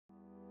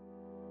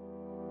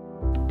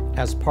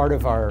As part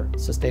of our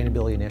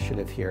sustainability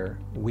initiative here,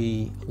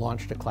 we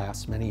launched a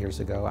class many years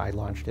ago. I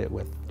launched it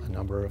with a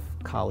number of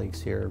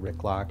colleagues here,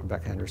 Rick Locke,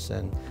 Rebecca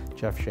Henderson,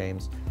 Jeff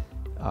Shames,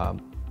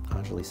 Anjali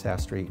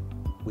Sastry.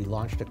 We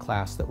launched a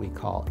class that we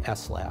call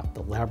S-Lab,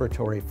 the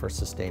Laboratory for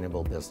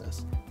Sustainable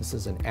Business. This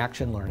is an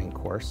action learning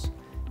course,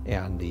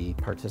 and the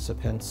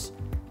participants,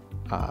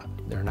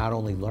 they're not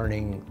only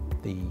learning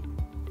the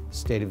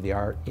state of the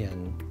art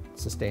in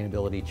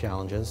sustainability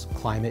challenges,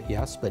 climate,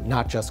 yes, but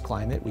not just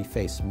climate. We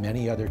face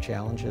many other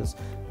challenges: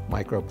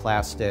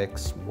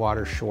 microplastics,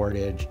 water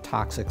shortage,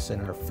 toxics in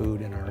our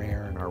food, in our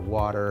air, in our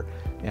water,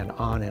 and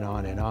on and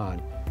on and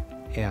on.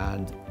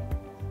 And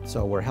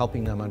so we're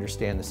helping them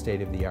understand the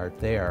state of the art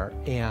there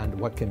and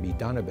what can be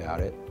done about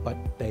it, but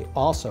they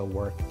also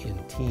work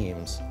in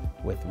teams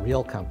with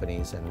real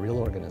companies and real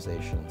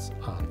organizations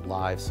on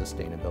live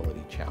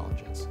sustainability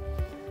challenges.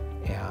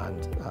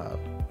 And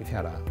we've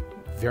had a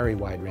very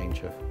wide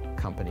range of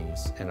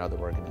companies and other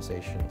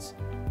organizations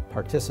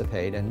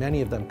participate, and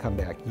many of them come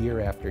back year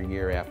after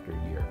year after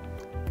year.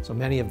 So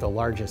many of the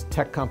largest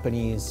tech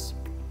companies,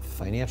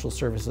 financial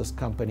services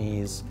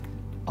companies,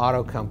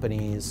 auto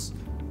companies,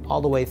 all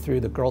the way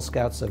through the Girl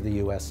Scouts of the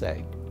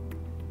USA.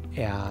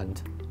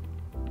 And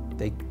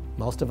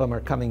most of them are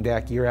coming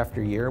back year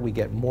after year. We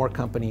get more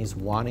companies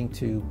wanting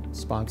to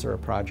sponsor a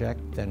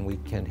project than we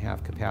can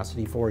have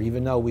capacity for,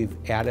 even though we've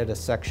added a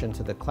section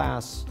to the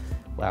class.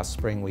 Last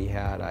spring we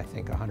had, I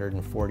think,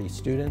 140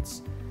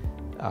 students.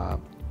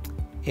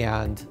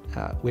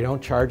 We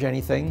don't charge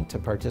anything to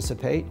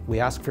participate.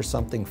 We ask for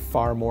something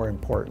far more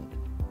important.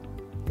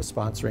 The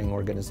sponsoring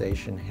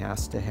organization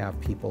has to have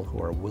people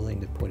who are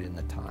willing to put in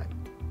the time.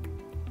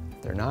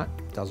 If they're not,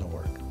 it doesn't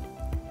work.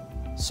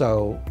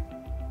 So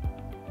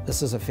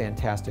this is a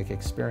fantastic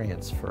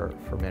experience for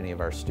many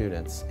of our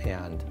students,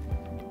 and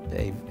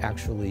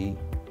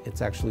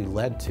it's actually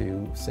led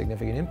to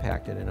significant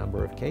impact in a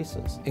number of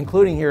cases,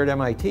 including here at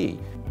MIT.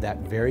 That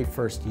very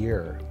first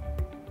year,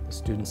 the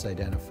students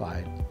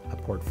identified a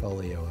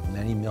portfolio of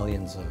many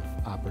millions of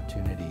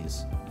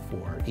opportunities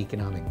for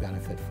economic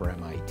benefit for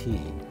MIT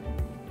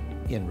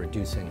in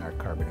reducing our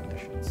carbon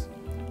emissions.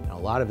 And a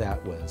lot of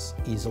that was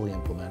easily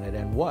implemented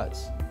and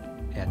was.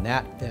 And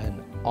that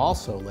then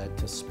also led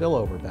to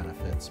spillover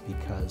benefits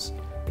because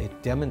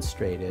it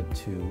demonstrated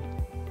to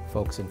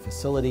folks in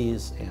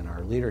facilities and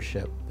our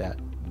leadership that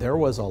there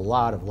was a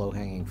lot of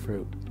low-hanging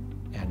fruit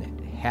and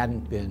it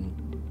hadn't been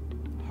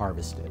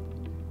harvested.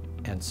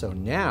 And so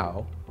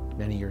now,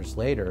 many years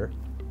later,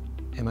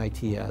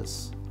 MIT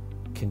has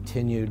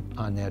continued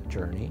on that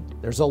journey.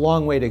 There's a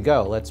long way to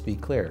go, let's be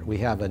clear. We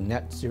have a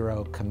net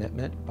zero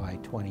commitment by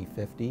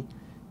 2050,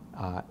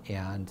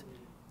 and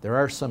there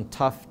are some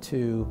tough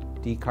to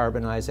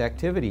decarbonize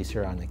activities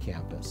here on the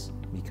campus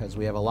because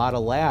we have a lot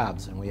of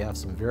labs and we have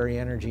some very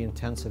energy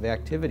intensive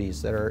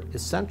activities that are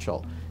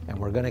essential, and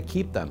we're going to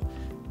keep them.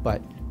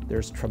 But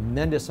there's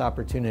tremendous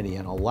opportunity,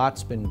 and a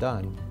lot's been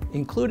done,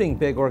 including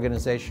big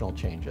organizational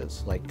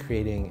changes, like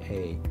creating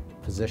a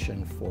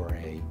position for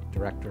a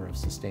director of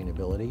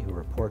sustainability who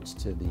reports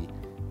to the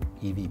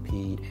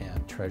EVP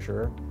and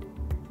treasurer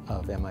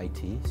of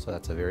MIT. So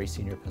that's a very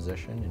senior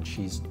position, and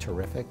she's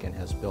terrific and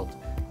has built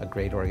a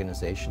great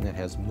organization that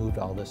has moved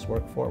all this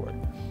work forward.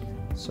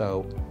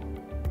 So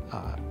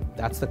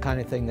that's the kind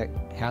of thing that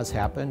has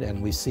happened,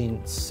 and we've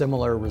seen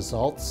similar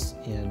results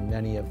in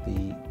many of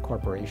the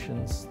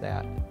corporations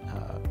that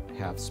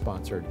have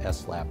sponsored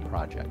S-Lab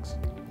projects.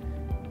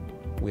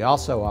 We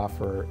also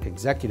offer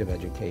executive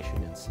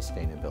education in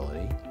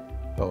sustainability,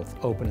 both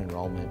open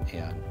enrollment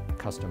and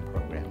custom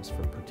programs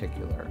for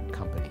particular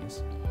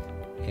companies.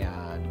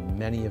 And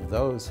many of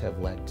those have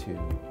led to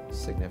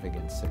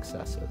significant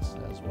successes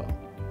as well.